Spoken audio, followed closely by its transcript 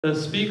The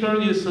speaker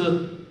is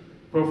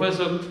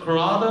Professor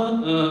Konrad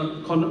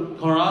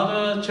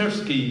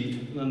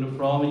Czerski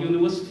from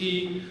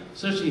University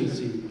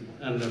Czerski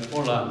and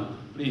Poland.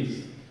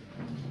 Please.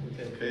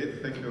 Okay,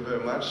 thank you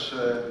very much.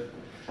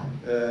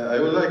 I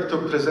would like to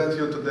present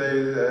you today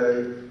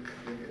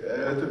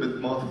a little bit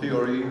more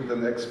theory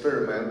than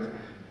experiment,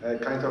 a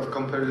kind of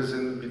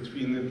comparison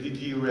between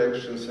DD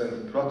reactions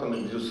and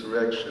proton-induced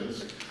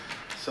reactions.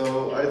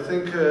 So I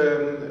think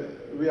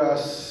we are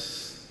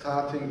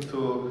starting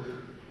to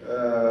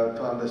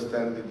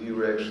understand DD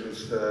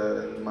reactions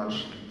in a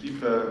much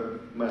deeper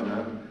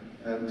manner,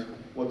 and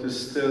what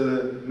is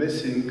still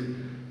missing,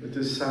 it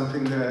is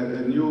something,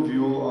 a new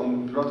view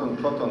on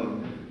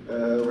proton-proton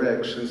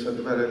reactions at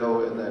very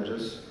low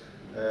energies,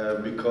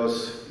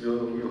 because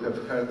you have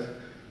heard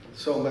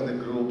so many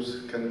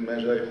groups can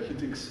measure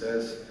heat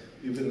excess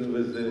even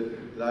with the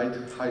light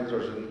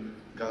hydrogen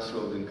gas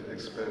loading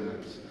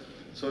experiments.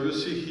 So you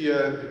see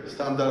here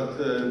standard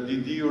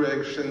DD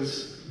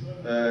reactions,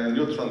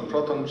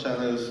 neutron-proton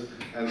channels,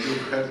 and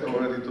you've heard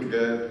already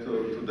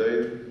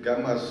today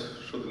gammas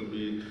shouldn't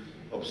be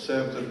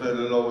observed at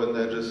very low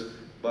energies,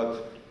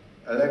 but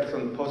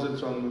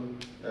electron-positron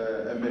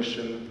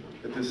emission,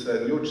 it is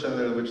a new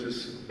channel which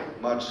is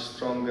much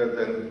stronger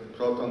than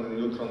proton and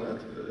neutron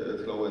at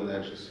low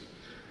energies.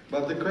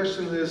 But the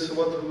question is,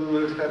 what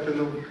will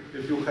happen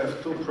if you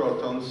have two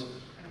protons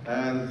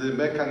and the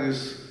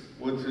mechanism,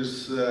 which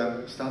is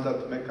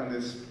standard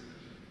mechanism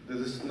that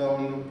is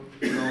known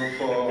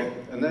for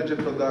energy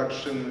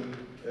production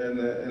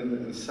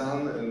in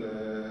sun and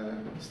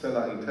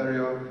stellar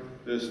interior,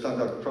 the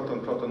standard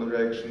proton-proton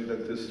reaction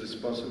that is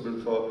responsible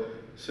for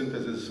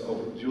synthesis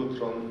of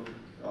deuteron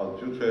or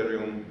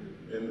deuterium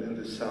in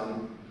the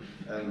sun,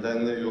 and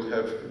then you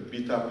have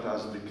beta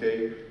plus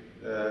decay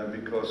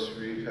because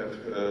we have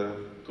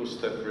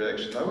two-step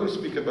reaction. I will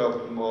speak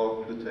about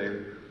more detail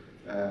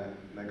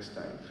next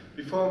time.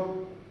 Before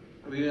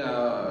we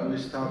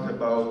start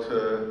about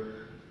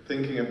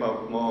thinking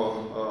about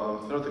more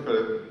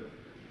theoretical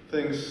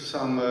things,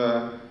 some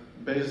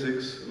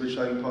basics which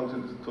are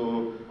important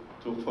to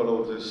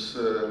follow this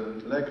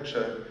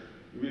lecture.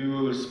 We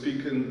will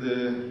speak in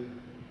the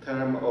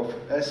term of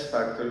S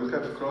factor. You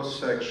have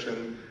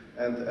cross-section,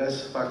 and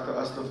S factor,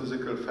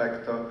 astrophysical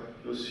factor,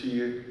 you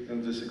see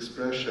in this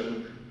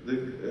expression,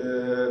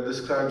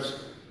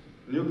 describes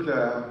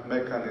nuclear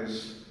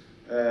mechanism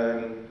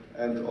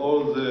and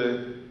all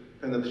the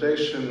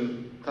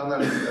penetration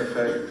tunneling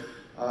effect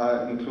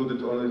are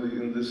included already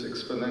in this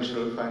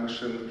exponential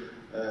function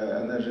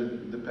energy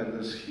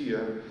dependence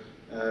here.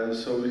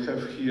 So we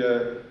have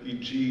here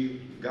E.g.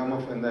 gamma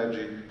of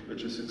energy,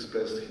 which is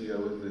expressed here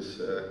with this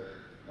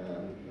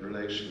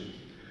relation.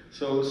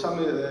 So some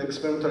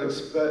experimental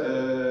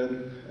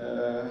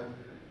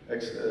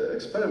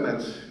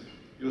experiments,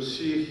 you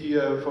see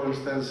here, for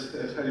instance,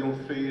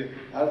 helium-3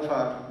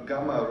 alpha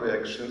gamma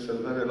reactions at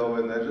very low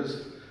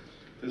energies.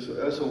 This is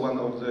also one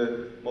of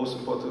the most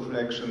important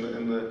reactions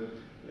in the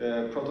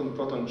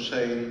proton-proton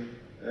chain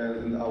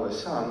in our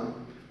sun.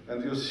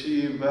 And you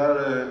see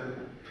very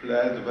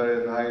flat,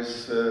 very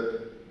nice,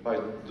 by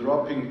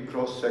dropping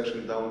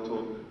cross-section down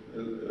to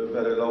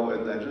very low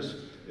energies.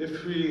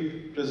 If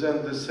we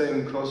present the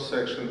same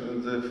cross-section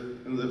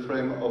in the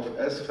frame of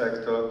S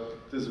factor,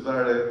 it is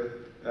very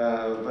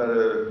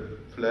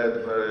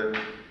flat, very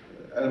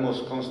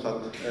almost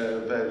constant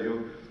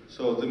value.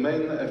 So the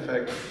main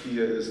effect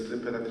here is the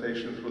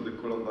penetration through the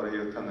Coulomb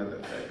barrier tunnel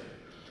effect.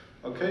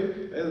 Okay,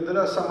 and there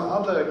are some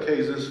other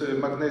cases,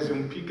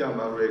 magnesium P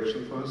gamma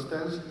reaction, for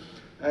instance,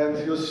 and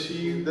you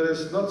see there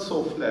is not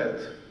so flat.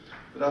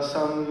 There are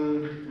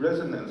some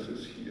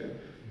resonances here.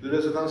 The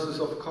resonances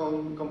of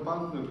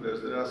compound nucleus.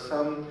 There are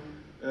some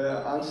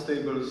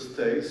unstable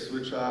states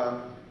which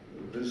are,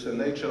 this the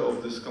nature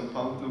of this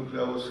compound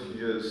nucleus.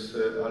 Here is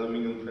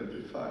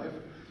aluminum-25.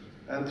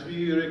 And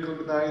we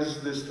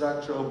recognize the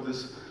structure of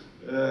this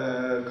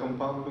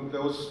compound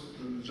nucleus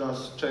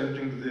just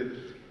changing the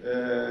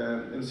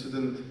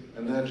incident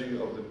energy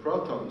of the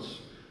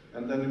protons.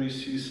 And then we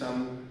see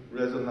some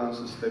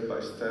resonances step by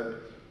step,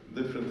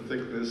 different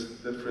thickness,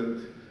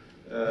 different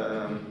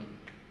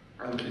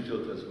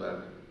amplitude as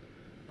well.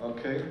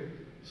 Okay,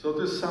 so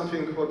this is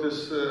something what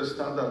is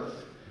standard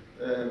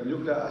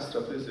nuclear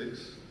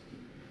astrophysics,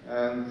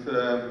 and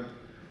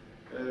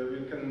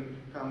we can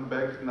come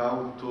back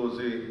now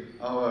to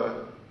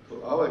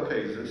our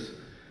cases.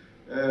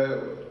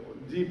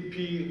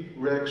 DP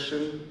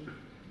reaction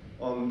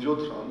on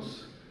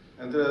deuterons,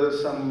 and there are a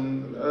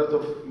lot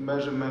of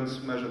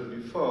measurements measured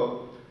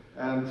before.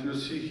 And you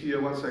see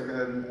here once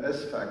again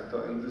S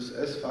factor, and this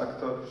S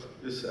factor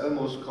is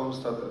almost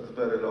constant at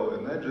very low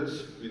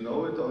energies. We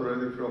know it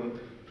already from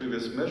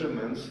previous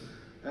measurements,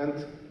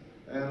 and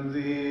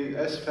the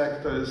S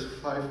factor is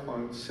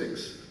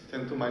 5.6,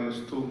 10 to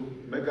minus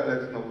 2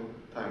 megaelectron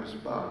times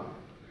bar.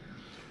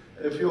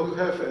 If you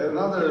have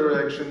another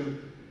reaction,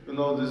 you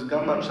know, this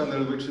gamma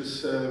channel, which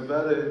is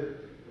very,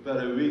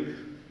 very weak,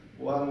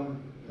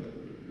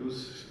 you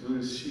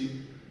will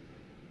see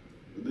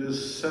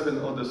there's 7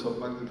 orders of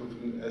magnitude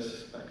in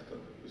S factor,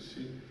 you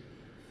see.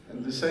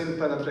 And the same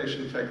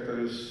penetration factor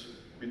is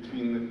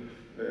between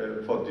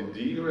for the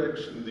D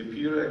reaction, the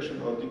P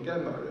reaction, or the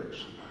gamma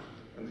reaction.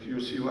 And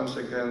you see once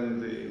again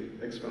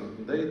the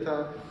experimental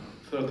data,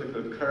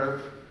 theoretical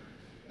curve,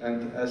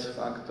 and S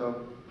factor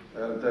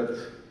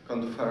that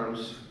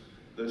confirms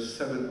the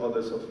 7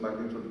 orders of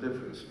magnitude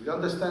difference. We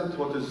understand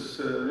what is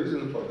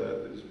reason for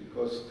that is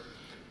because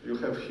you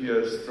have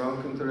here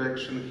strong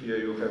interaction, here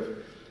you have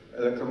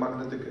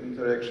electromagnetic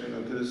interaction,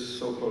 and this is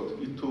so-called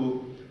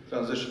E2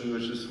 transition,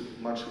 which is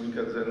much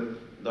weaker than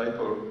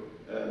dipole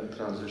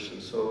transition.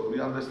 So we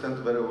understand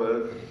very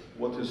well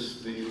what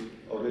is the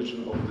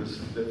origin of this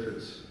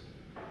difference.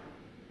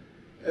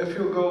 If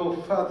you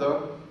go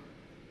further,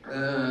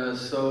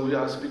 so we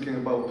are speaking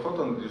about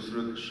proton induced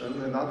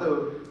reaction.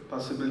 Another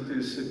possibility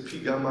is a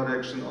P-gamma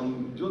reaction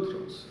on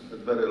neutrons at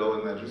very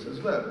low energies as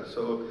well.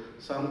 So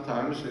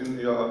sometimes in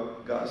your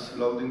gas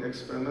loading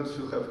experiments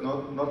you have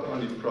not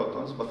only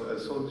protons but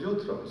also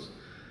neutrons.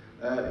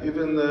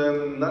 Even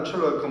the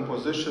natural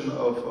composition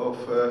of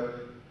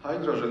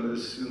hydrogen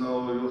is,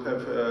 you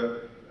have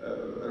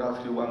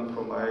roughly 1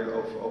 promille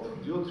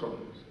of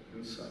neutrons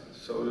inside.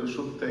 So you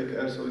should take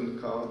also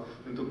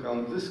into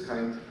account this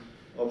kind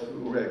of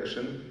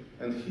reaction.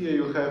 And here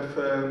you have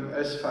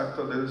S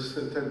factor that is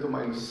 10 to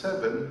minus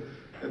 7.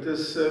 It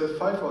is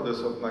 5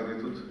 orders of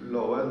magnitude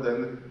lower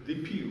than the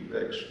P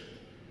reaction.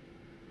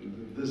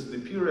 This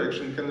DP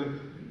reaction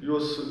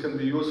can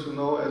be used,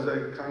 as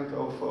a kind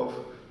of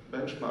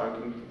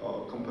benchmarking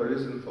or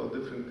comparison for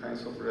different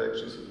kinds of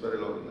reactions at very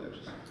low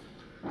energies.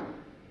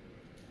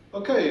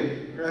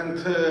 Okay, and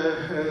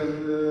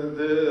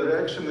the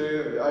reaction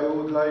I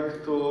would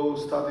like to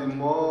study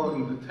more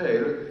in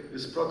detail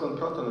is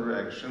proton-proton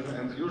reaction,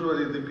 and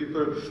usually the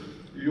people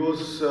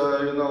use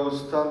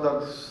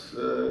standard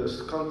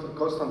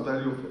constant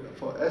value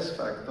for S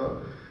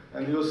factor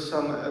and use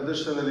some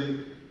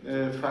additionally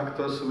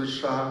factors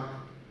which are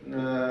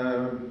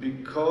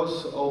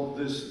because of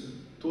this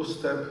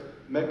two-step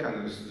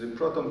mechanism. The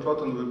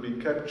proton-proton will be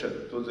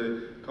captured to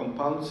the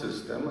compound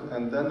system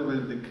and then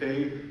will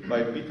decay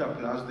by beta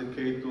plus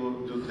decay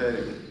to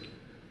deuterium.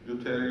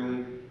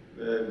 Deuterium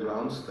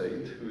ground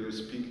state. We will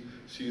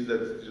see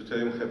that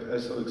deuterium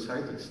have SO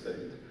excited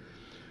state.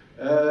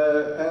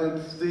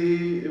 And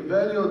the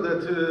value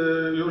that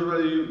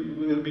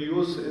usually will be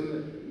used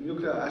in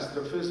nuclear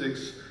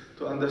astrophysics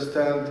to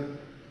understand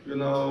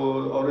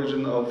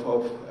origin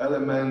of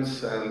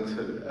elements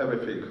and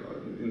everything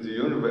in the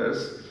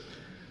universe.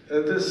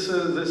 This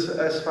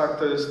S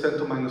factor is 10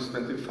 to minus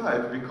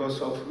 25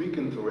 because of weak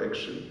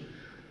interaction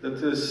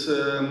that is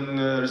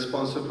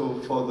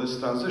responsible for this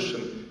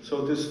transition.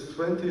 So it is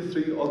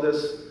 23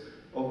 orders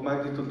of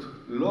magnitude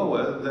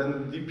lower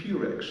than DP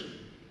reaction.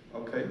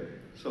 Okay?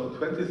 So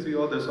 23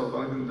 orders of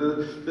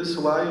magnitude. This is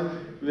why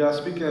we are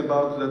speaking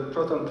about that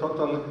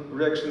proton-proton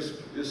reactions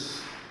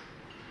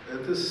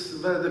it is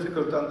very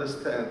difficult to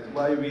understand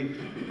why we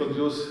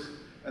produce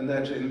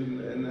energy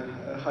in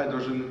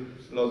hydrogen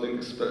loading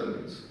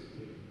experiments.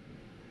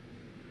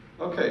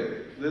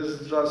 Okay, this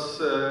is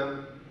just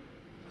a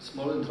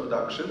small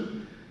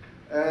introduction.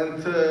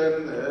 And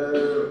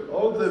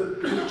all the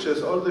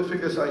pictures, all the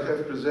figures I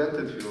have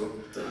presented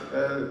you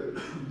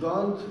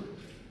don't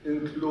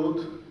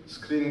include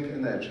screening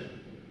energy.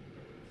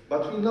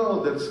 But we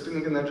know that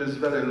screening energy is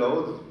very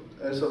low,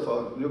 also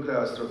for nuclear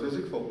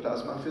astrophysics, for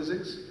plasma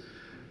physics.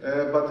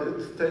 But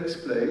it takes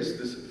place,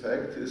 this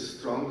effect is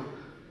strong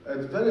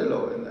at very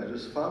low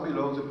energies, far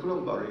below the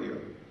Coulomb barrier,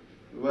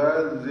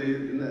 where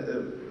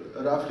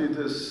roughly it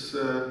is,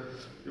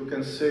 you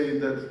can say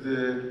that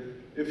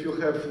if you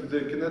have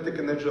the kinetic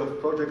energy of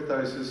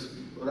projectiles is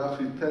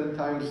roughly 10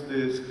 times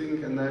the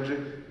screening energy,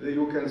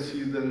 you can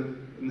see the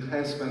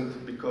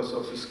enhancement because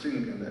of the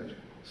screening energy.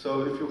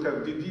 So if you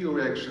have DD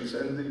reactions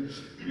and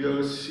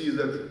you'll see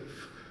that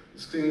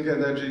screening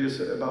energy is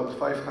about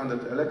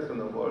 500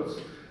 electronvolts,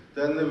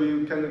 then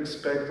we can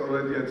expect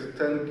already at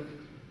 10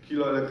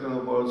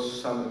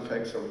 kiloelectronvolts some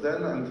effects of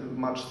them, and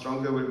much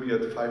stronger will be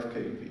at 5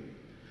 keV.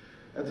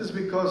 That is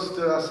because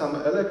there are some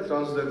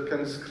electrons that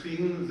can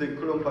screen the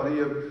Coulomb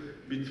barrier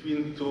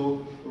between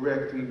two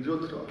reacting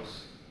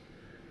neutrons.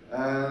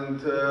 And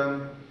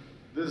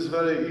this is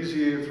very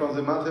easy from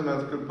the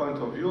mathematical point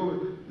of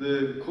view.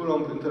 The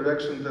Coulomb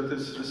interaction that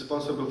is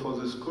responsible for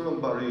this Coulomb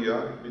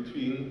barrier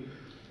between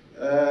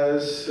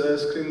is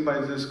screened by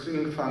the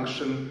screening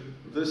function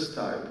this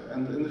type.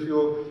 And if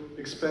you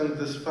expand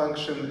this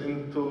function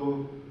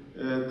into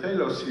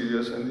Taylor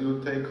series and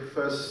you take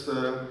first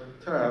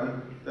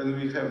term, then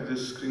we have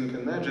this screening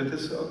energy. It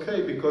is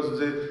okay because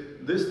the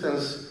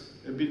distance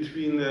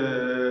between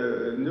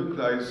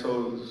nuclei,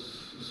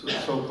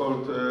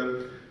 so-called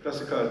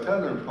classical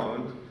alternate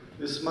point,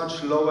 is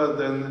much lower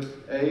than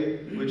A,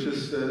 which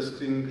is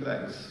screening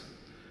length.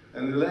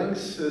 And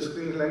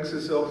screening length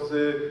is of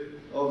the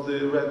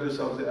radius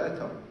of the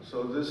atom.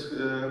 So this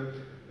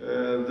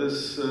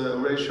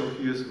ratio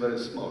here is very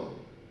small.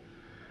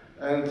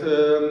 And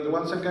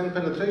once again,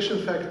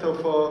 penetration factor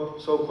for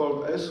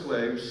so-called S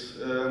waves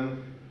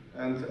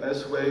and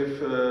S wave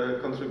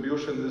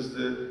contribution is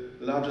the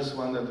largest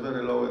one at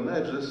very low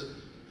energies.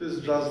 This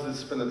is just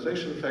this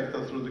penetration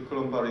factor through the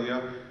Coulomb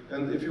barrier.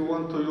 And if you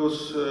want to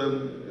use,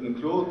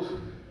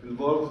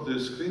 involve the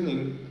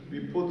screening, we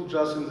put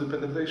just in the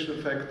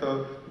penetration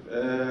factor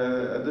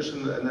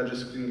additional energy,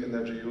 screening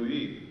energy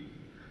UE.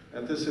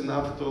 And this is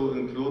enough to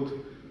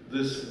include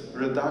this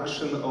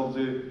reduction of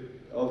the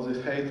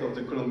height of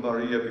the Coulomb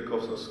barrier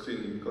because of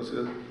screening, because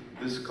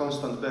this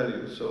constant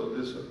value. So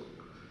this,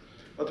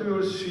 what we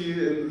will see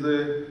in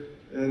the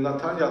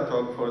Natalia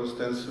talk, for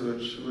instance,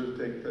 which will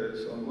take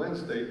place on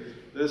Wednesday,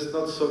 it's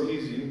not so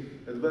easy.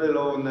 At very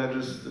low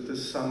energies, there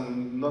is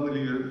some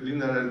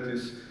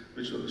non-linearities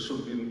which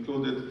should be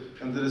included,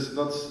 and there is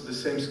not the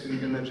same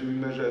screening energy we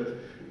measured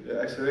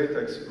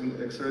accelerator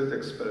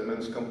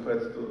experiments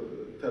compared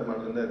to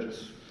thermal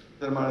energies.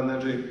 Thermal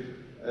energy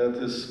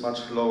is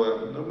much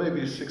lower,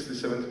 maybe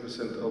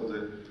 60–70%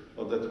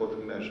 of that what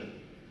we measure.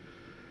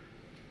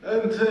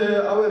 And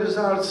our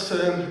results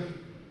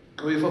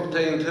we've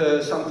obtained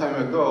some time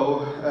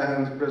ago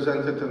and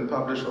presented and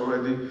published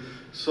already.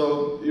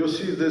 So you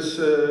see this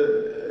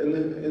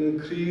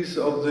increase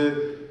of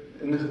the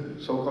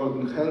so-called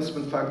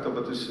enhancement factor,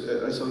 but this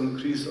also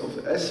increase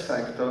of S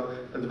factor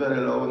at very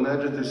low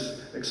energy,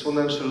 this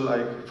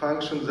exponential-like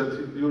function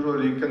that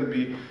usually can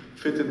be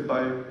fitted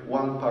by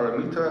one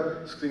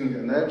parameter, screening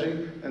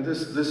energy, and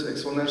this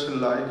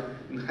exponential-like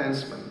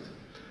enhancement.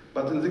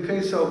 But in the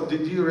case of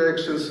DD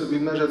reactions we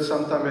measured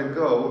some time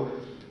ago,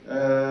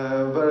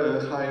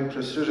 very high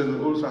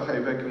precision, ultra-high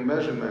vacuum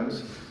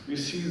measurements, we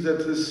see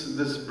that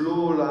this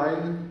blue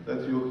line that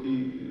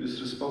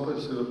is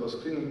responsible for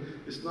screening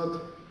is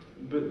not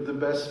the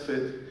best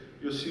fit.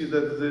 You see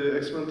that the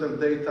experimental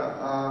data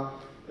are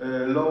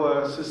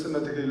lower,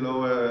 systematically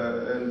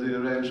lower in the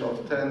range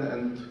of 10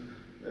 and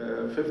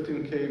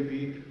 15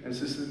 kV, and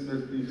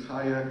systematically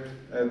higher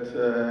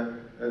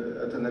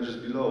at energies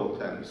below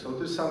 10. So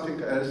this is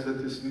something else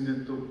that is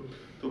needed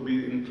to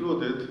be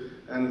included,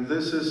 and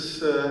this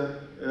is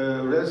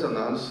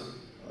resonance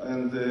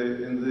and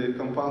in the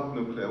compound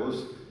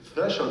nucleus,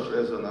 threshold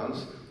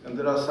resonance, and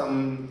there are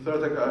some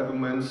theoretical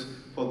arguments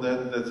for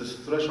that this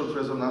threshold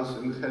resonance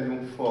in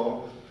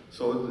helium-4,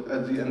 so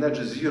at the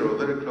energy zero,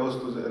 very close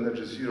to the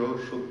energy zero,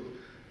 should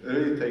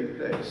really take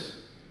place.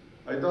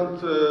 I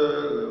don't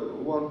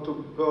want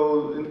to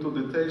go into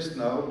details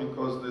now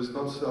because this is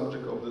not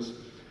subject of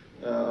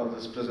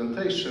this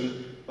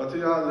presentation, but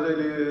there are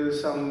really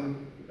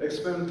some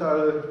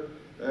experimental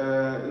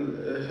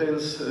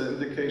hints,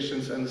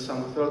 indications, and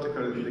some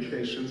theoretical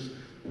indications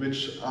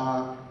which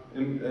are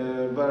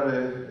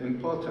very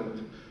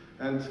important.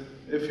 And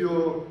if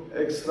you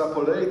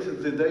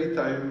extrapolate the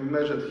data you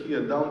measured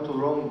here down to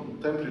room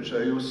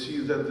temperature, you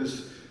see that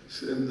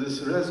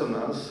this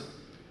resonance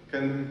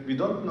we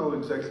don't know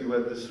exactly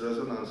where this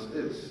resonance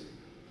is.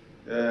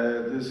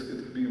 It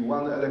could be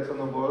 1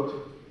 electron volt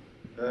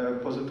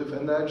positive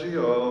energy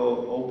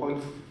or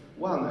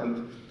 0.1,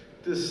 and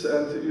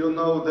you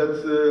know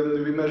that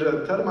we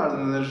measure thermal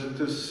energy. It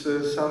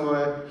is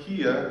somewhere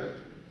here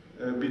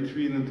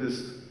between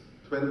this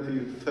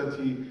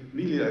 20–30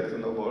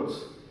 milli-electron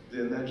volts,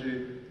 the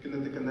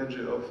kinetic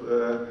energy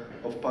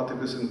of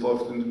particles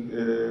involved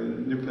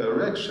in nuclear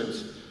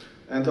reactions.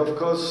 And of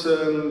course,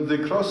 the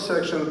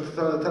cross-section of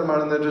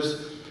thermal energies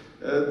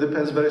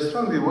depends very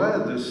strongly where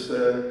this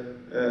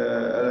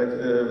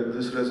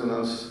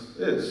resonance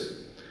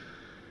is.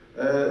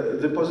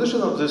 The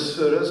position of this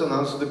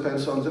resonance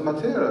depends on the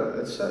material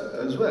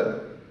as well.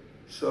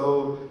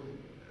 So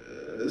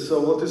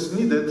what is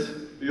needed,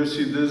 you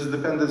see this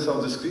dependence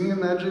of the screening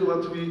energy,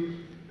 what we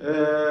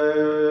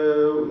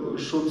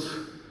should,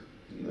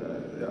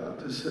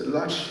 this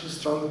large,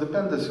 strong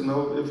dependence,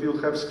 if you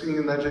have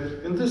screening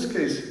energy, in this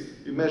case,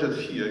 we measured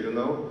here,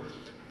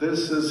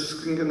 this is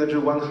screening energy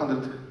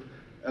 100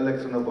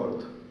 electron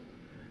volt.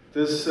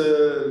 This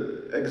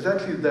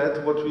exactly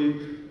that what we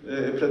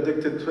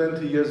predicted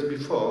 20 years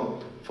before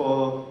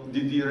for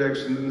DD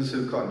reaction in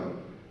zirconium,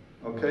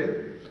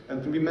 okay?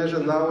 And we measure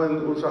now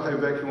in ultra-high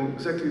vacuum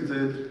exactly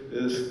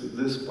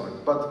this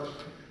point. But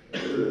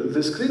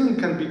the screening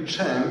can be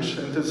changed,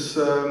 and this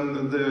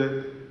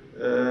the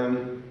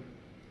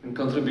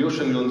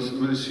contribution you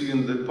will see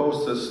in the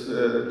posters,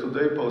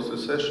 today poster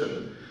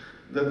session,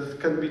 that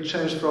can be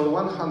changed from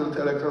 100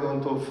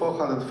 electron volt to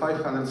 400,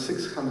 500,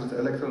 600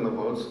 electron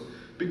volts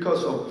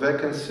because of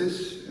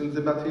vacancies in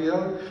the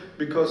material,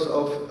 because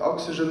of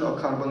oxygen or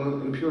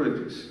carbon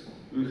impurities.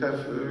 We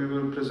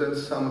will present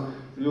some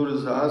new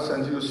results,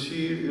 and we will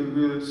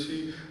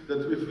see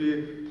that if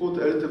we put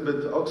a little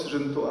bit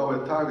oxygen to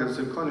our target,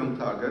 zirconium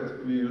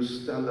target, we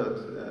use standard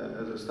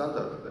as a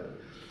standard there,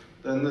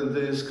 then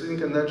the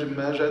screening energy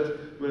measured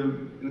will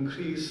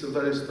increase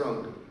very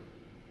strongly.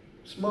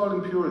 Small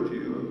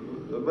impurity,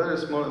 very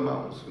small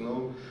amounts,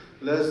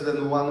 less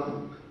than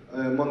 1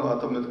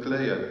 monoatomic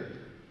layer,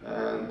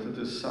 and it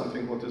is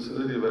something what is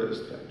really very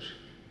strange.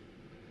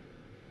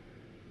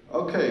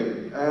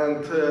 Okay,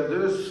 and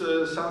there is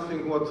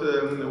something what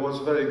was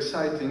very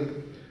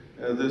exciting,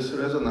 this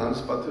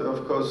resonance, but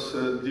of course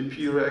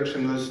DP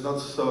reaction is not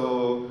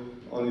so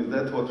only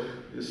that what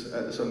is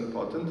so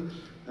important.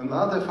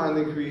 Another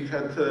finding we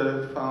had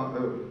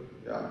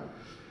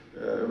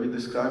we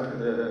described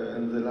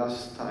in the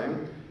last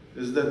time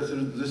is that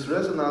this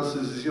resonance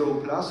is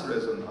 0+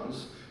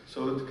 resonance,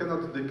 so it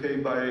cannot decay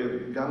by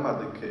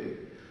gamma decay.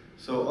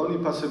 So only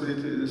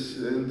possibility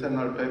is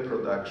internal pair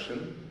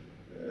production.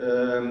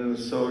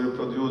 So you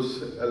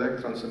produce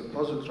electrons and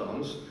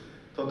positrons.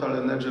 Total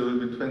energy will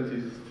be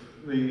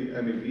 23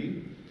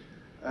 MeV.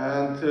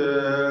 And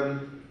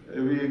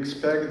we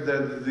expect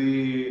that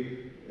the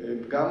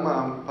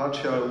gamma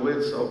partial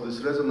width of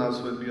this resonance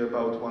will be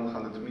about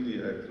 100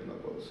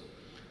 millielectronvolts.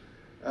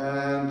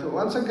 And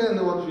once again,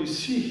 what we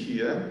see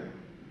here,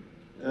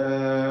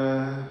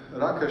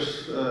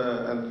 Rakesh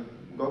and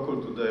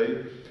Gokul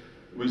today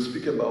will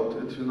speak about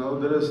it. You know,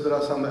 there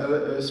are some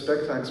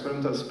spectra,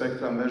 experimental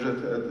spectra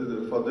measured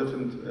for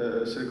different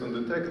silicon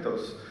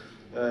detectors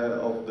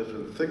of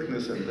different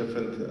thickness and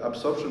different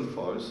absorption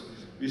foils.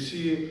 We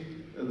see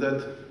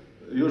that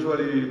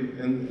usually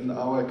in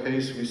our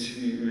case we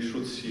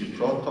should see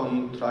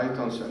proton,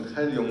 tritons, and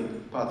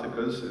helium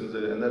particles in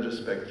the energy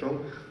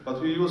spectrum,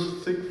 but we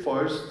use thick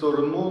foils to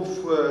remove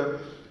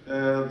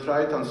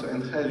tritons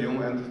and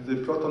helium, and the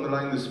proton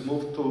line is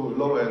moved to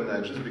lower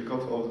energies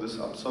because of this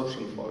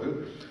absorption foil.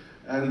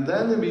 And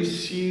then we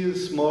see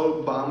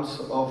small bumps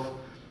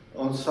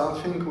on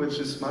something which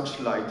is much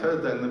lighter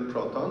than the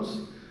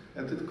protons,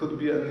 and it could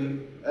be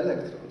any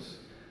electrons.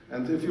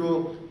 And if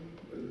you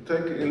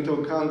take into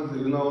account,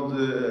 you know,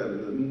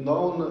 the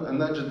known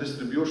energy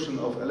distribution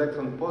of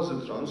electron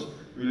positrons,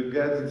 we'll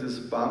get this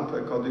bump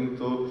according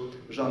to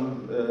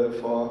Jean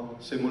for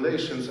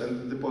simulations,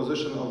 and the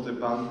position of the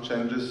bump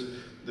changes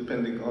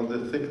depending on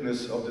the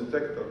thickness of the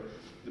detector.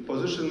 The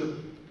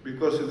position,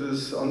 because it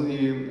is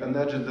only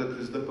energy that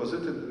is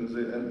deposited in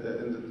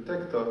the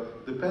detector,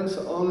 depends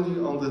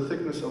only on the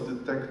thickness of the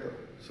detector.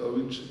 So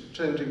we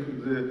changing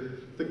the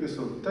thickness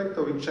of the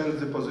detector, we change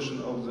the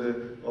position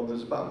of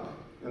this bump.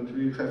 And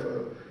we have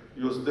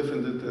used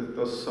different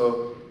detectors,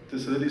 so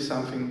this is really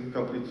something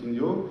completely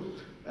new.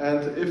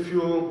 And if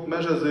you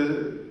measure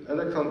the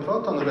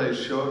electron-proton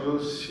ratio, you'll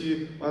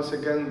see once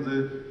again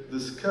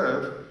this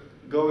curve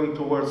going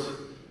towards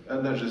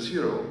energy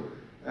 0.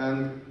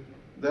 And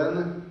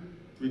then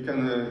we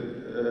can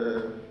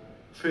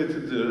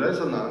fit the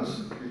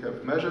resonance we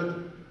have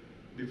measured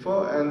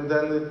before, and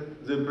then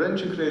the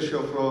branching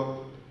ratio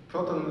for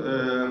proton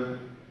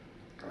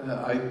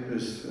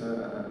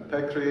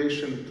pair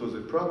creation to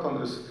the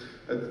proton is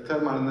at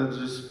thermal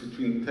energies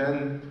between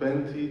 10,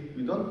 20.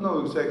 We don't know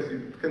exactly,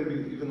 it can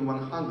be even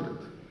 100.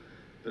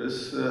 There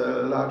is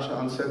a large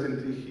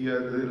uncertainty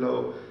here, the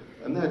low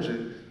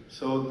energy.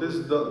 So this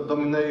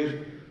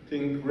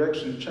dominating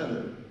reaction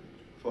channel.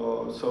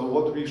 So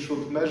what we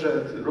should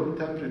measure at room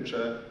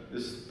temperature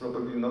is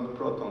probably not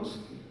protons,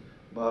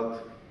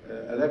 but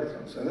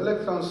electrons. And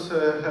electrons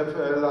have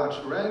a large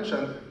range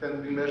and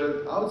can be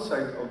measured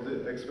outside of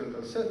the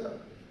experimental setup.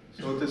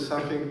 So it is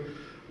something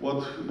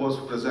what was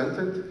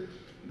presented,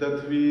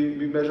 that we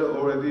measure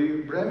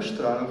already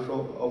Bremsstrahlung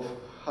of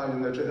high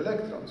energy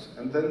electrons.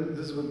 And then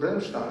this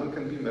Bremsstrahlung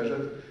can be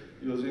measured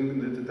using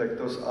the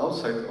detectors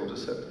outside of the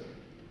setup.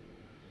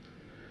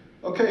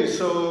 Okay,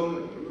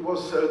 so it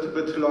was a little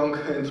bit long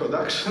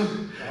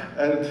introduction,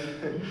 and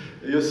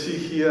you see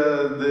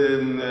here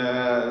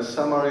the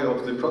summary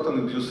of the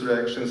proton-induced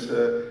reactions,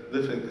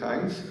 different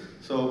kinds.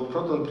 So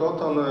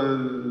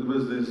proton-proton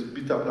with this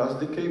beta plus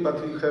decay, but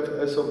you have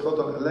also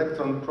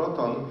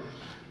proton-electron-proton.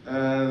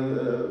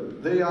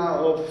 They are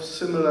of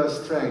similar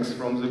strengths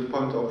from the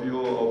point of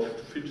view of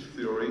field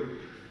theory.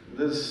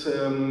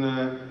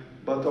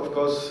 But of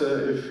course,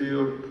 if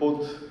you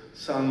put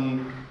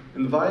some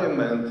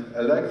environment,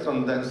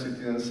 electron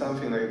density, and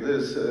something like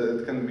this,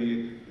 it can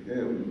be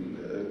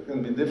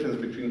difference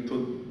between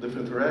two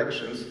different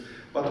reactions.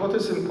 But what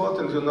is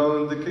important, you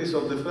know, in the case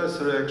of the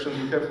first reaction,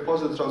 we have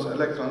positrons,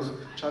 electrons,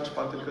 charged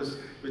particles,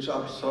 which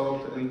are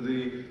absorbed in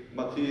the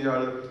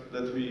material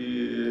that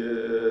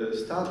we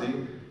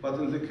study. But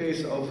in the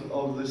case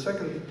of the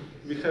second,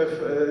 we have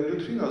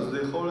neutrinos.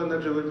 The whole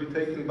energy will be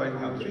taken by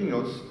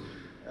neutrinos,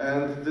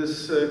 and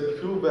this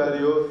Q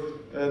value,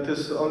 it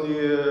is only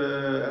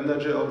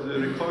energy of the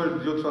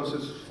recoiled neutrons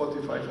is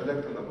 45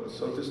 electronvolts,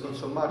 so it is not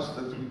so much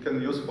that we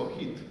can use for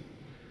heat.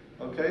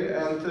 Okay,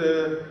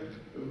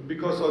 and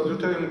because of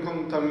deuterium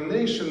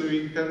contamination,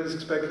 we can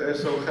expect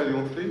also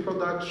helium-3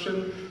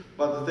 production,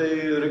 but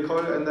the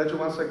recoil energy,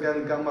 once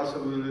again, gammas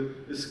will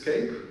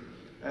escape,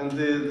 and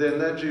the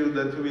energy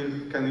that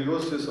we can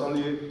use is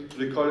only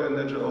recoil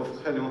energy of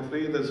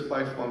helium-3, that's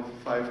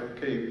 5.5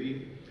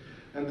 keV.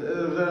 And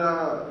there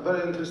are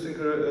very interesting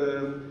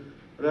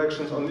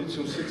reactions on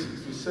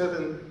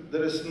lithium-667.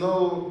 There is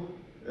no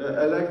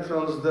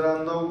electrons, there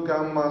are no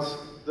gammas,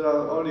 there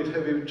are only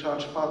heavy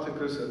charged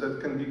particles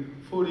that can be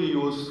fully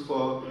used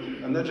for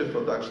energy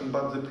production,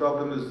 but the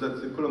problem is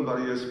that the Coulomb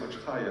barrier is much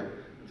higher.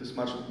 It is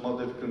much more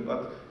difficult.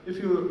 But if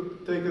you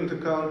take into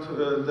account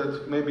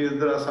that maybe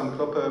there are some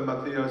proper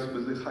materials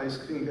with the high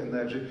screening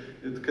energy,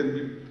 it can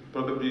be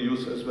probably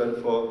used as well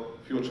for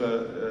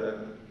future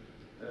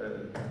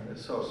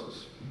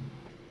sources.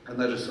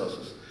 energy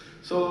sources.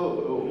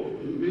 So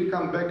we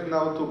come back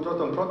now to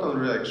proton-proton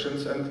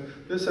reactions, and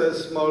this is a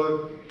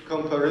small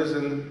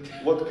comparison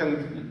what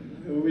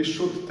we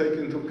should take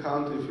into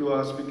account if you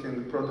are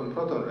speaking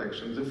proton-proton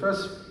reactions. The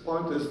first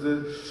point is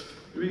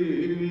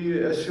we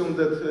assume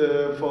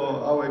that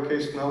for our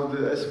case now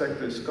the S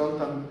factor is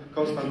constant,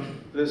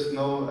 there is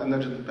no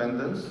energy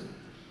dependence.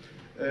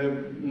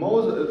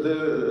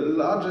 The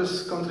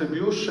largest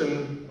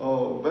contribution,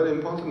 or very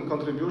important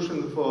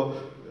contribution for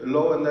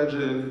low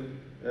energy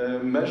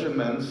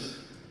measurements,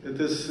 it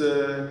is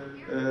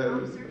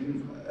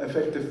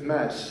effective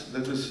mass.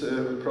 That is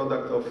a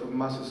product of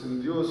masses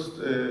induced,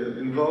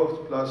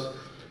 involved, plus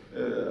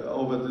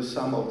over the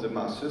sum of the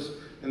masses.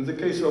 In the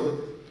case of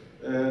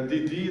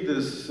dd,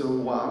 this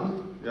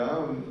 1,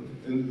 yeah,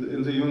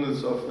 in the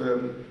units of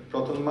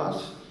proton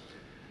mass.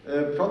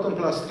 Proton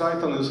plus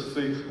triton is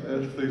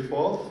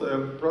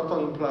 3/4.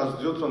 Proton plus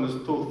deuteron is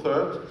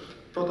 2/3.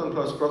 Proton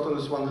plus proton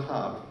is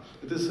 1/2.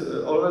 It is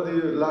already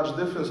a large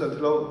difference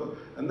at low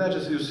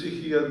energies. You see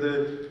here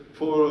the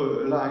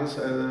 4 lines.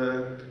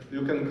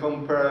 You can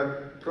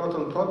compare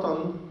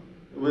proton-proton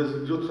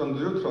with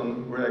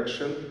deuteron-deuteron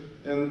reaction,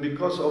 and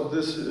because of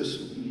this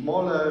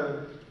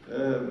smaller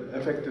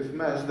effective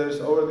mass, there is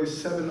already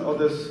 7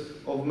 orders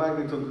of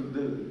magnitude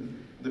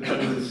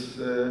dependence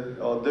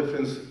or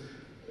difference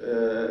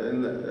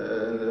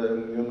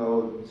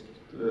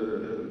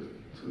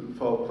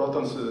for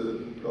protons.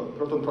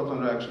 Proton-proton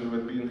reaction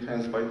will be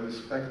enhanced by this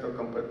factor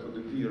compared to the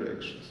D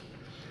reactions.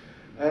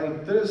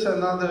 And there is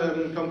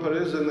another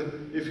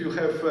comparison. If you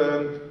have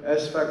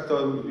S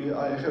factor,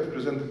 I have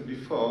presented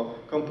before,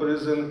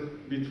 comparison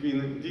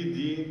between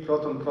DD,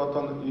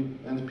 proton-proton,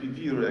 and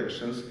PD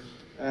reactions.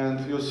 And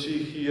you see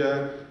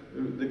here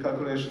the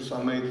calculations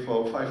are made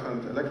for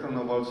 500 electron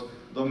volts.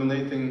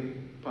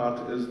 Dominating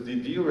part is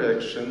DD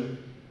reaction.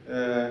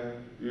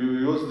 You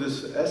use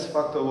this S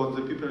factor, what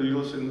the people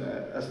use in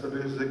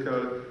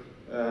astrophysical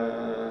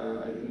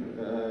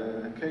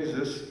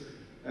cases,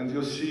 and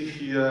you see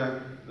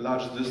here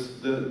large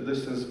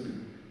distance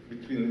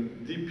between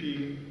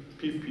DP,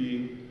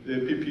 PP.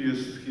 PP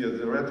is here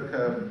the red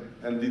curve,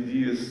 and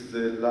DD is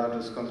the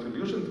largest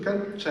contribution. It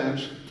can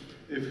change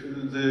if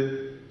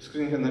the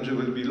screening energy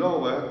will be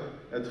lower.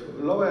 At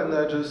lower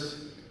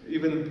energies,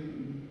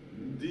 even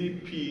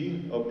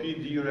DP or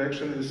PD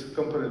reaction is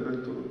comparable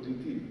to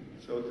DD.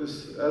 So it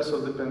is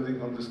also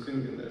depending on the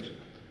screening energy.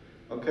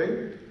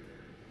 Okay?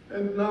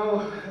 And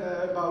now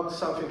about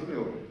something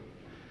new.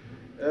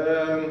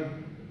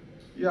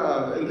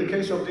 Yeah, in the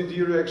case of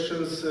DD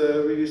reactions,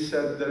 we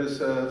said there is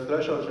a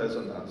threshold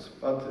resonance.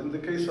 But in the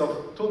case of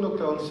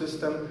 2-nucleon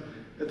system,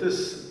 it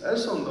is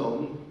also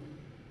known.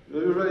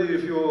 Usually,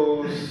 if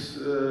you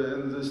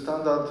in the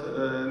standard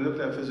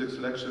nuclear physics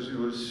lectures, you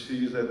will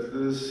see that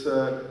there is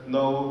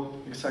no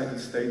excited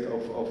state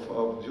of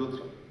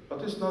deuteron.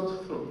 But it's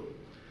not true.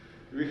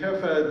 We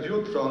have a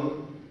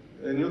deuteron,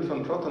 a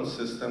neutron-proton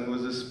system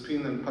with a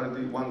spin and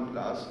parity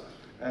 1+,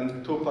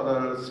 and 2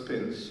 parallel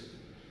spins.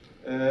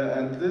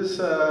 And this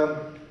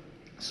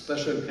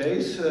special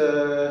case,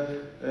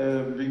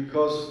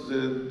 because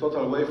the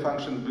total wave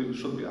function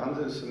should be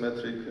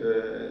anti-symmetric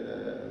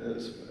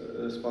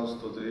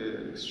response to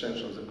the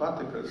exchange of the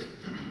particles,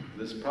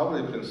 this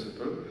Pauli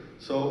principle.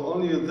 So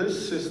only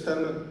this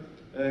system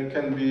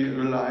can be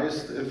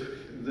realized if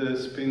the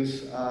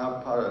spins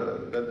are parallel.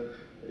 That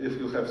if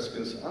you have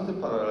spins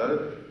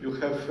anti-parallel, you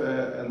have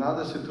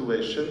another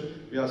situation.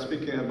 We are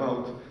speaking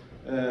about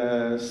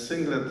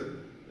singlet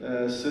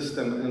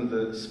system in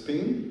the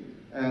spin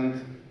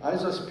and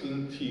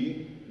isospin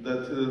T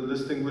that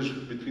distinguish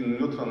between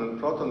neutron and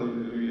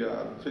proton. We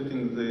are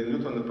treating the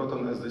neutron and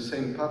proton as the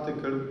same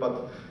particle,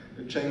 but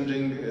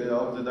changing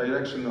of the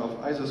direction of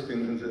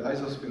isospin in the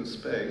isospin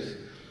space.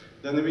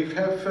 Then we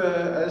have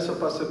also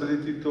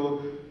possibility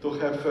to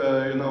have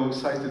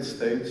excited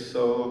states.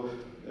 So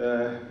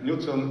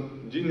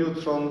neutron,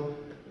 d-neutron,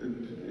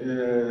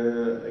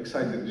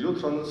 excited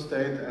deuteron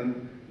state,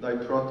 and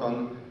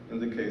diproton in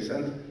the case.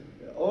 And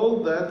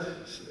all that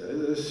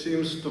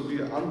seems to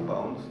be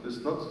unbound. It's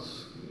not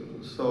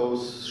so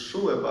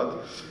sure,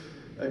 but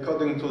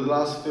according to the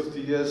last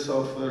 50 years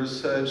of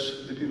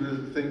research, the people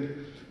think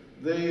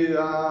they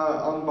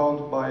are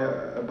unbound by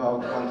about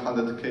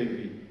 100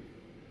 kV.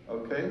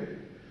 Okay?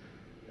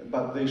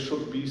 But they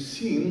should be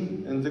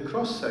seen in the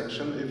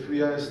cross-section if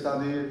we are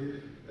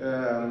studying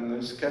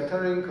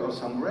scattering or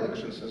some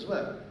reactions as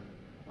well.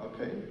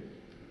 Okay?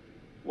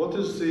 What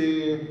is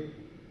the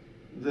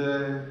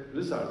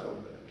result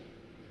of that?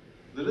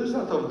 The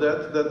result of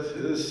that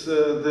is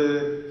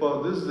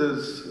for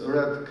this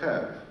red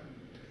curve.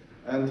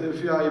 And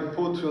if I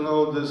put,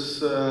 this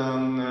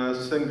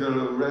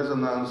single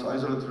resonance,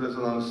 isolated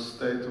resonance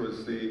state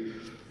with the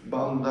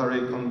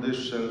boundary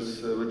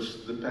conditions,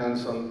 which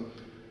depends on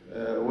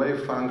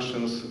wave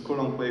functions,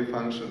 Coulomb wave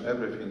function,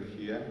 everything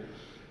here.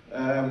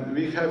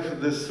 We have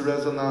this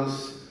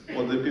resonance,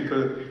 what the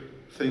people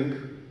think,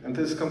 and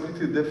it's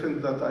completely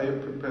different that I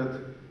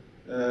prepared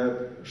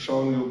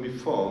shown you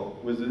before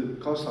with the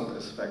constant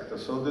S factor.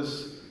 So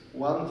this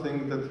one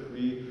thing that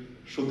we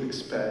should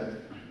expect,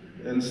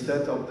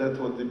 instead of that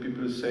what the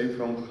people say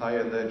from high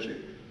energy.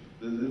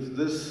 If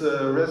this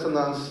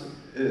resonance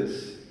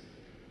exists,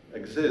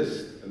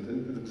 and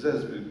it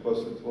exists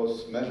because it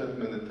was measured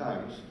many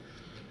times,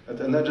 at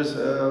energies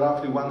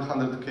roughly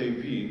 100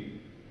 kV,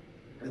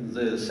 and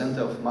the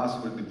center of mass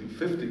will be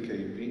 50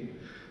 kV,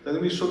 then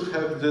we should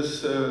have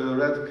this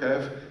red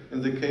curve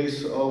in the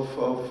case of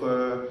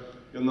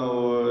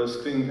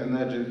screening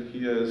energy.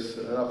 Here is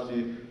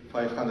roughly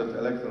 500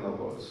 electron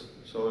volts.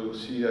 So you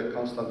see a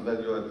constant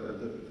value at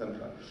the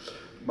temperature.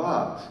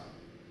 But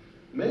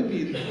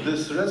maybe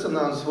this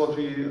resonance, what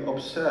we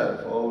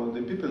observe, or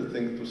the people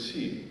think to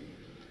see,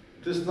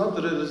 it is not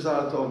the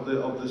result of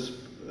this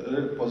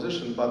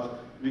position, but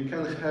we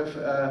can have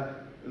a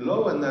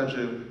low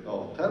energy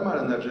or thermal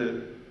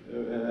energy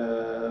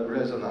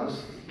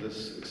resonance,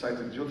 this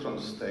excited neutron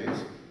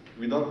states.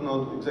 We don't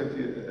know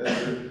exactly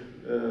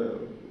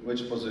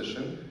which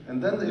position.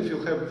 And then if you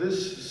have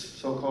this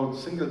so-called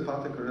single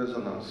particle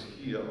resonance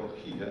here or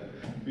here,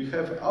 we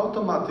have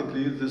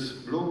automatically this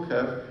blue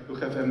curve, you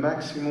have a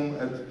maximum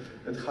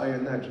at high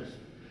energies.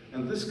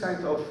 And this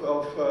kind of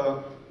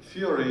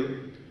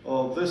theory,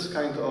 or this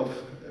kind of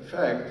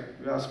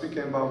effect, we are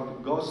speaking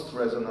about ghost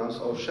resonance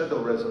or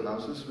shadow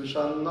resonances, which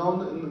are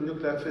known in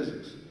nuclear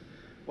physics.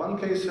 One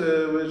case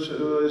which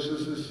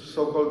is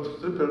so-called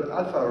triple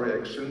alpha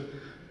reaction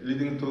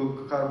leading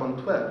to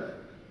carbon-12.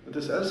 It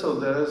is also,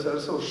 there is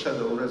also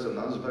shadow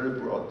resonance, very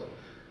broad,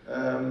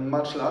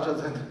 much larger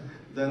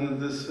than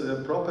this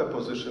proper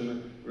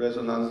position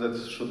resonance that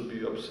should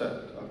be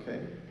observed, okay?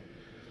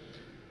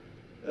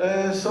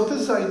 So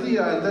this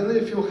idea, and then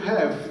if you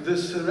have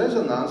this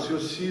resonance, you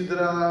see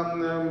there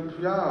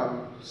are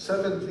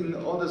 17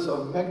 orders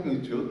of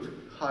magnitude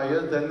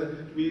higher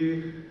than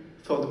we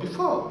thought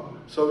before.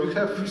 So we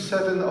have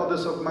 7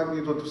 orders of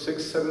magnitude,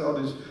 6, 7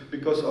 orders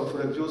because of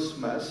reduced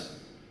mass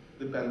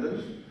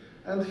dependence.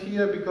 And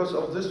here, because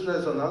of this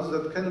resonance,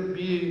 that can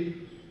be,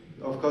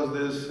 of course,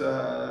 this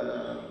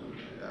a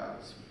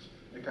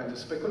kind of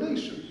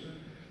speculation.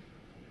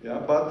 Yeah,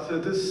 but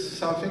it is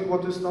something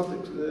what is not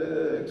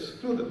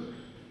excluded.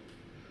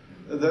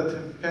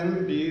 That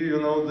can be,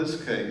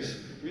 this case.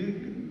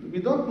 We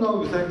don't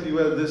know exactly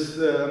where this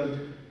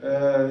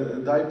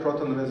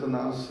diproton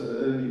resonance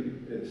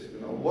is.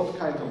 What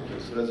kind of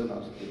this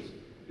resonance is.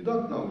 We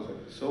don't know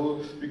exactly.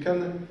 So we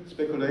can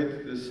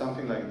speculate this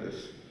something like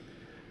this.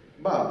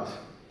 But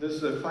this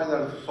is the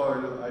final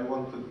foil I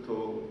wanted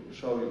to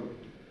show you.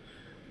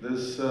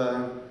 This.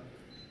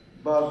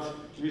 But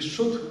we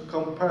should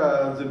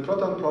compare the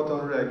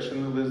proton-proton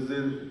reaction with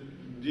the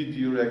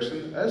DD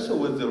reaction, also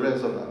with the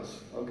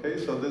resonance. Okay,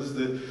 so this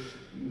is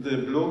the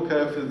blue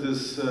curve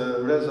is this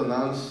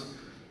resonance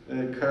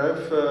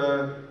curve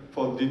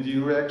for DD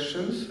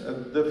reactions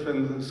at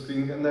different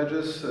screening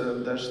energies.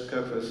 Dashed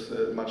curve is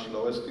much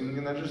lower screening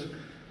energies.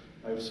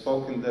 I've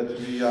spoken that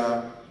we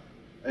are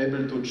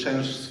able to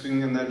change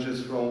screening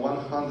energies from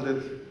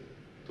 100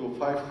 to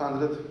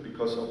 500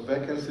 because of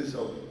vacancies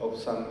of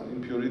some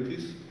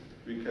impurities.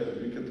 We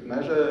could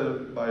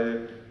measure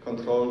by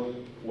controlled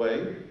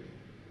way.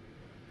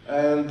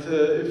 And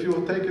if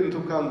you take into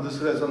account this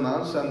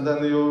resonance and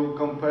then you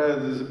compare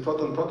this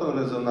proton-proton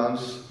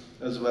resonance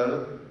as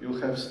well, you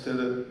have still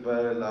a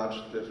very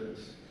large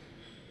difference.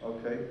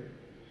 Okay?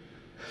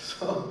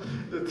 So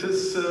it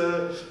is,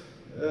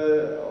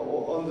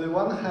 on the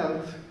one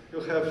hand, you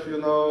have,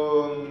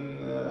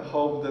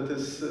 hope that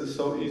is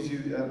so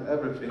easy and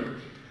everything.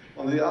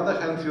 On the other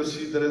hand, you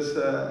see there is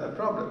a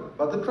problem.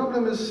 But the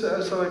problem is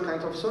also a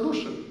kind of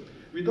solution.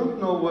 We don't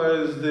know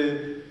where is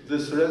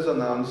this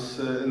resonance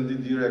in the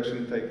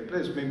direction take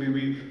place. Maybe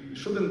we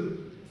shouldn't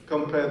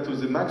compare to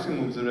the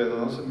maximum of the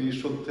resonance. We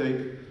should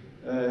take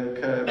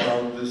care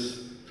about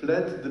this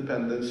flat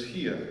dependence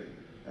here.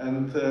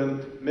 And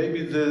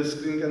maybe the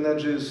screening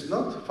energy is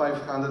not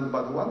 500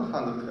 but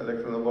 100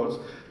 electron volts.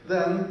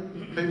 Then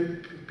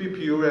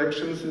PPU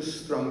reactions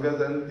is stronger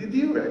than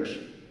DD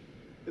reaction.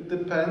 It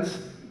depends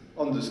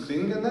on the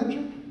screening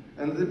energy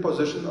and the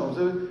position of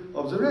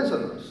the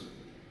resonance.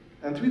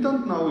 And we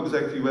don't know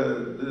exactly where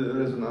the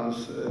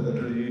resonance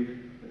really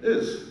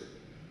is.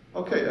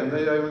 Okay, and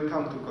I will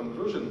come to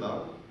conclusion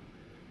now.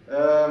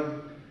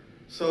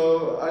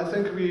 So I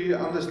think we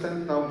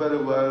understand now very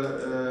well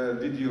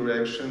DD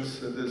reactions,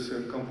 this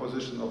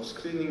composition of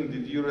screening,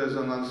 DD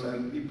resonance,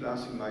 and E+ E-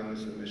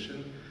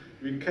 emission.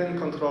 We can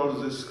control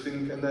the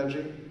screening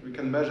energy. We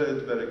can measure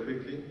it very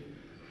quickly,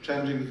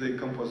 changing the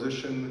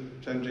composition,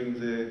 changing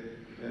the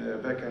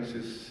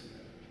vacancies,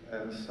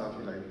 and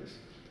something like this.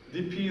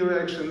 DP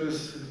reaction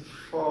is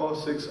 4 or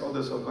 6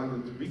 orders of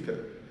magnitude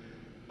weaker,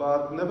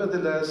 but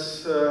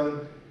nevertheless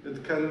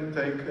it can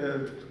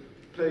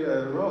play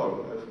a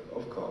role,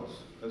 of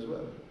course, as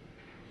well.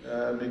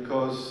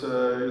 Because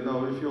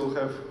if you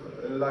have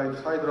light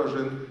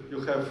hydrogen,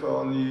 you have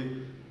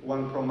only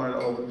 1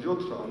 promille of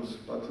neutrons,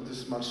 but it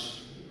is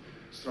much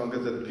stronger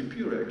than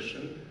PP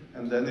reaction,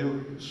 and then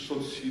you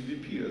should see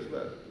DP as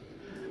well.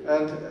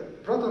 And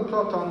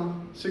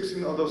proton-proton,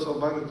 16 orders of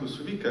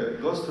magnitude weaker,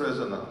 ghost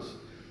resonance.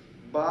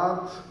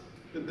 But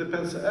It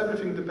depends,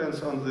 everything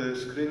depends on the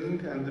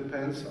screening and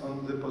depends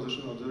on the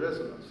position of the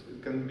resonance.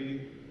 It can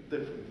be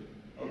different.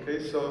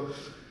 Okay, so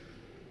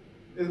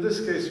in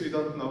this case we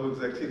don't know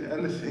exactly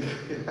anything,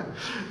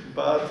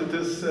 but it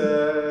is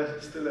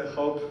still a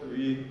hope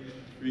we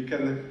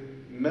can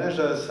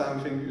measure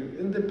something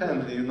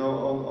independently, you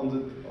know,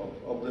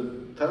 of the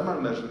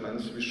thermal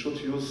measurements. We should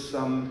use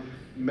some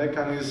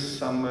mechanisms,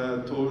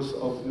 some tools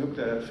of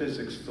nuclear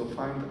physics to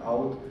find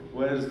out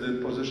where is the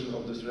position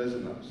of this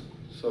resonance.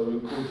 So we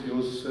could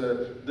use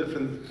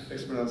different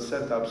experimental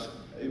setups,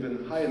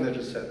 even high energy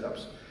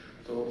setups,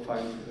 to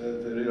find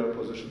the real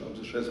position of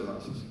these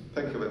resonances.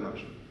 Thank you very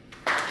much.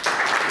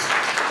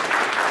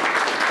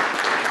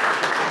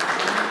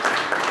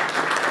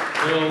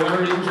 Well,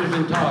 very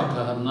interesting talk.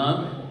 I have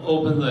not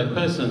opened the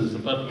questions,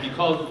 but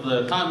because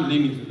the time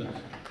limited,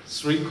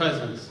 3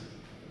 questions.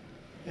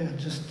 Yeah,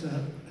 just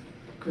a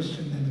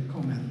question and a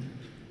comment.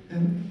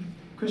 And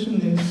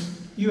question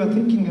is, you are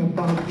thinking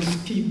about this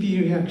PP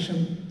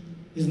reaction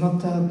is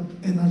not an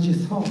energy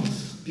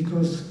source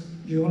because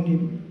you only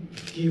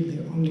give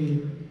the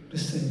only,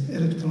 let's say,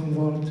 electron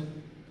volt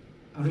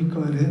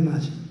required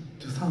energy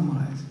to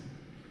thermalize.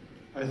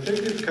 I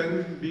think it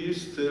can be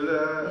still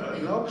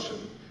an option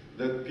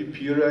that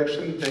PP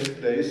reaction takes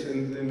place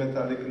in the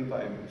metallic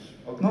environments.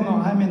 Okay. No,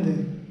 I mean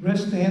the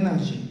rest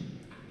energy,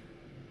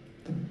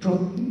 the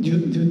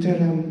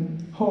deuterium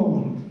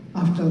hole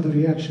after the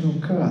reaction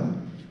occurred.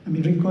 I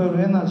mean, recoil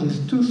energy is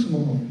too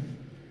small.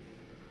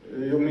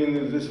 You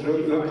mean this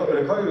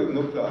recoil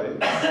nuclei?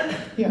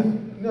 Yeah.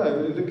 No,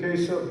 in the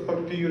case of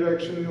PP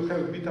reaction, you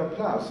have beta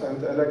plus,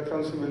 and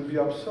electrons will be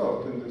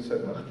absorbed in the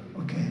setup.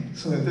 Okay,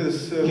 so it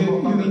is,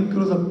 you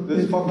include the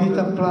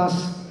beta plus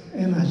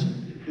energy.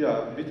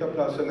 Yeah, beta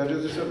plus energy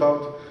is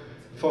about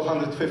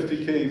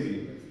 450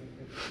 kV.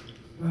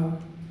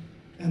 Well,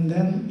 and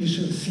then you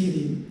should see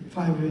the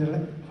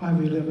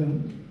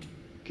 511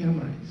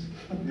 gamma rays.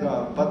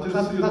 But this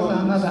is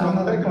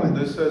another background.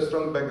 This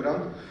strong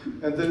background,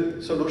 and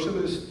the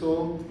solution is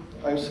to.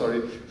 I'm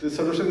sorry. The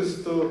solution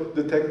is to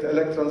detect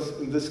electrons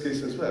in this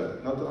case as well,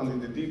 not only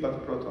the D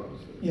but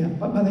protons. Yeah,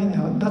 but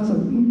anyhow, that's a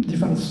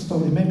different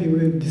story. Maybe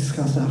we'll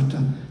discuss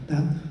after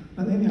that.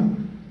 But anyhow,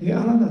 the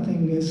another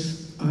thing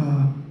is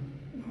what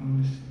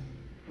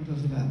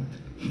was that?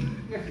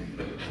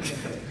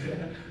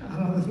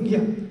 Another thing,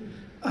 yeah.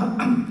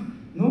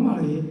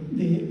 Normally,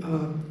 the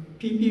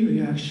PP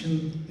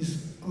reaction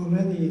is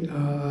already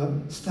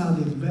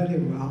studied very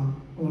well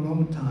for a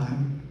long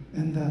time,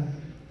 and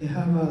they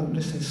have a,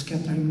 let's say,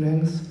 scattering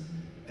length,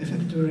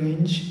 effector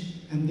range,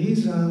 and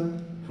these are,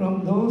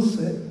 from those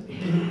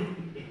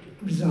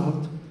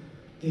result,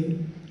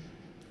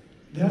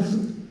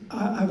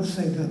 I would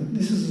say that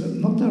this is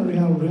not a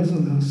real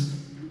resonance,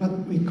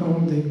 but we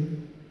call the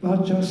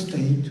virtual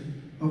state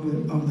of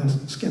the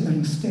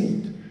scattering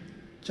state.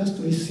 Just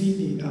we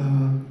see the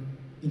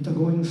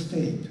intergoing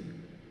state,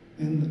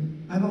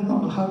 and I don't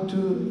know how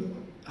to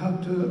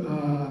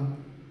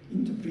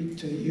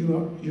interpret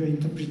your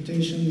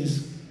interpretation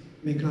is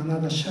make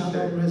another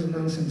shallow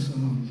resonance and so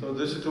on. So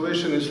the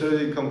situation is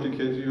really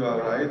complicated. You are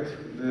right.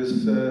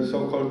 This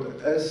so-called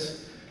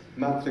S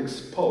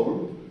matrix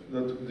pole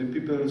that the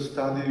people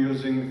study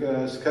using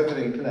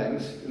scattering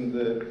lengths in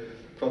the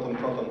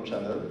proton-proton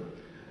channel.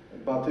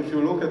 But if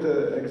you look at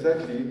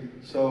exactly,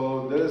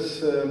 so there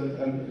is,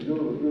 and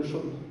you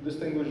should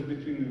distinguish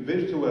between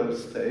virtual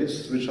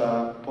states, which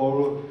are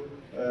pole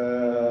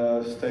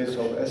states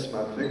of S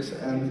matrix,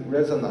 and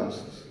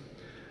resonances.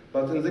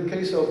 But in the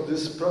case of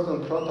this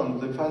proton-proton,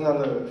 the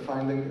final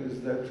finding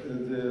is that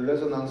the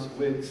resonance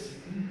width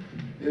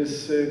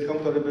is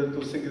comparable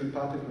to single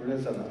particle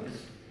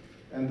resonance.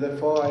 And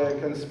therefore I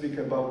can speak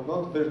about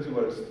not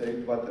virtual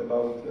state, but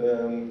about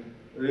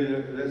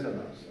real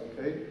resonance,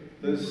 okay?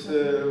 This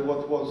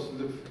what was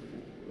the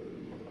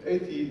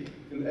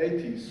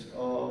 80s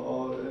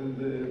or in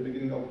the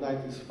beginning of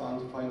 90s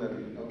found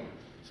finally, you know.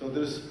 So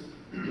there's,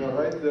 you are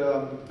right, there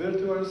are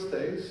virtual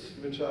states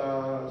which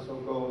are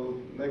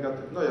so-called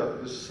negative. No, yeah,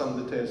 there's some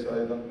details, so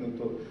I don't need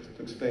to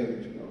explain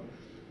it, you know.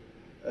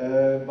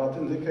 But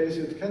in the case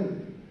it can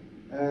be.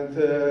 And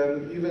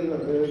even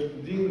the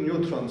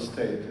neutron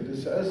state, it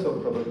is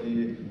also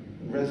probably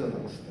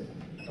resonance state,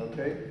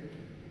 okay?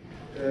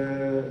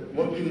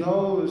 What we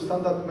know,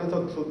 standard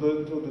method to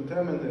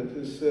determine it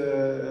is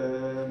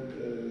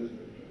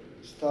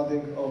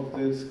studying of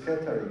the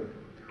scattering.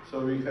 So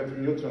we have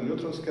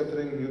neutron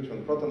scattering,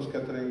 neutron-proton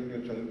scattering,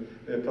 neutron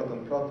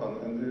proton-proton,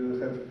 and we will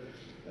have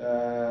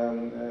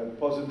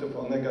positive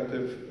or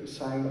negative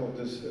sign of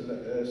this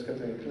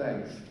scattering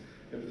length.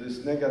 If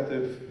this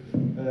negative,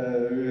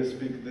 we will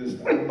speak this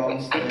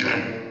unbound state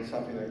or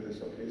something like this.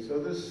 Okay, so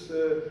this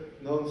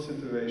known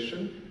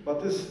situation,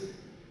 but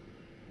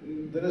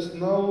there is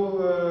no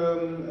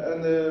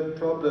any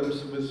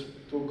problems with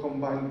to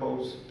combine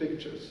both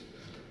pictures.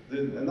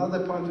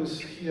 Another point is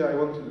here. I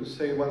want to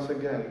say once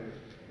again,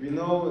 we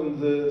know in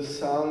the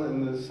sun,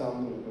 in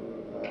some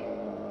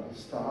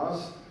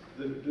stars,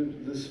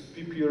 this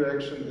PP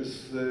reaction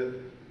is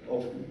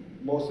of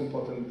most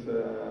important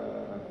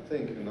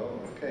thing, you know,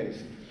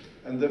 case.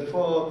 And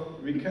therefore,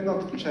 we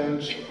cannot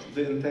change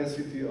the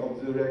intensity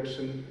of the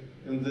reaction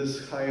in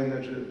this high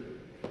energy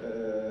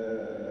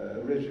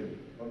region.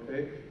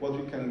 Okay? What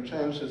we can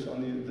change is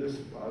only this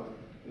part,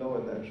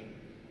 low energy.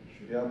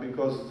 Yeah,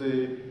 because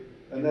the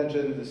energy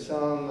in the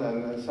sun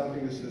and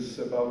something is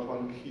about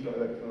 1 kilo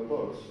electron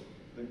volts,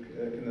 the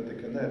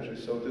kinetic energy.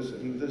 So this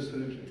in this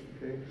region.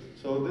 Okay?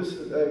 So this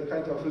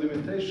kind of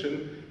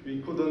limitation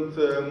we couldn't,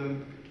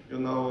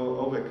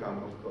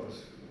 overcome, of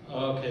course.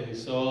 Okay,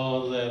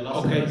 so the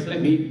last Okay, question.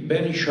 let me,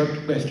 very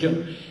short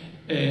question.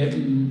 I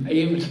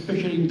am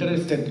especially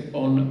interested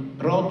on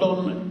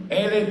proton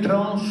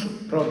electrons,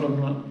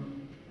 proton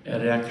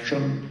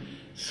reaction.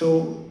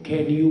 So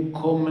can you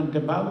comment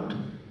about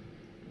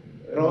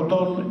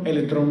proton,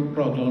 electron,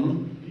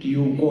 proton?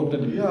 You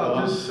quoted.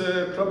 Yeah, this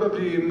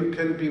probably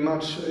can be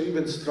much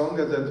even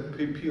stronger than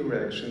PP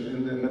reaction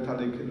in the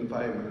metallic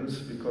environments,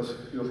 because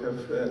you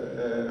have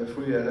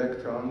free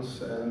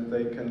electrons and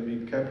they can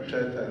be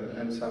captured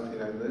and something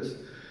like this.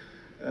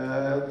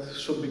 It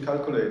should be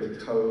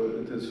calculated how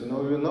it is.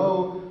 You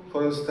know,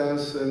 for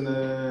instance, in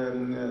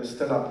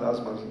stellar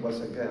plasma,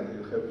 once again,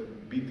 you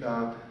have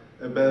beta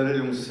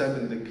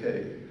beryllium-7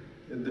 decay.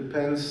 It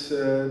depends.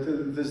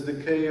 This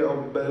decay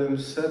of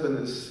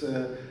beryllium-7 is.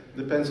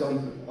 Depends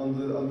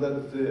on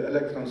that the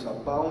electrons are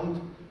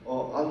bound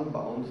or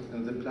unbound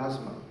in the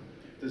plasma.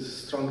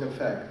 This strong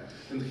effect.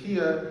 And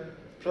here,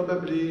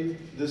 probably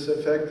this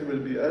effect will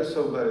be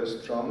also very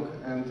strong,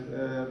 and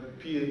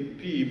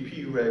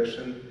PEP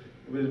reaction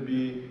will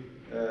be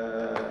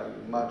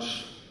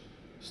much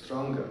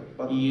stronger.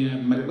 But yeah,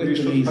 my we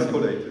should question is,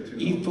 calculate it.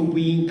 if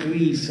we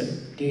increase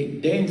the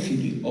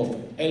density of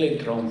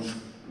electrons,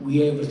 we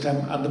have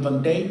some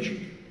advantage?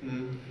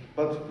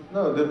 But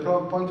no, the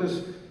point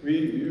is,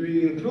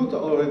 we include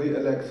already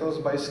electrons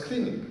by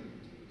screening.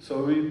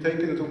 So we take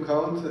into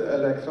account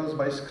electrons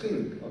by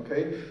screening,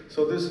 okay?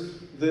 So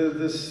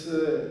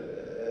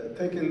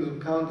take into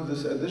account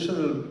this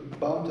additional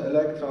bound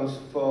electrons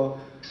for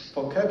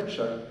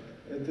capture.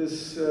 It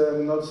is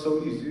not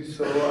so easy,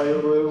 so I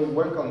will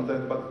work on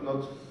that, but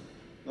not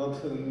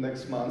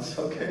next month,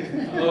 okay?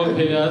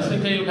 Okay, I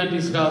think you can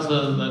discuss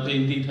that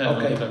in detail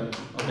Okay. later.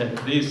 Okay,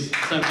 please,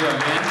 thank you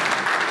again.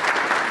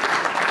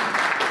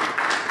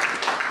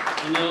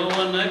 And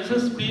our next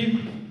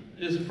speaker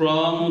is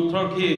from Turkey.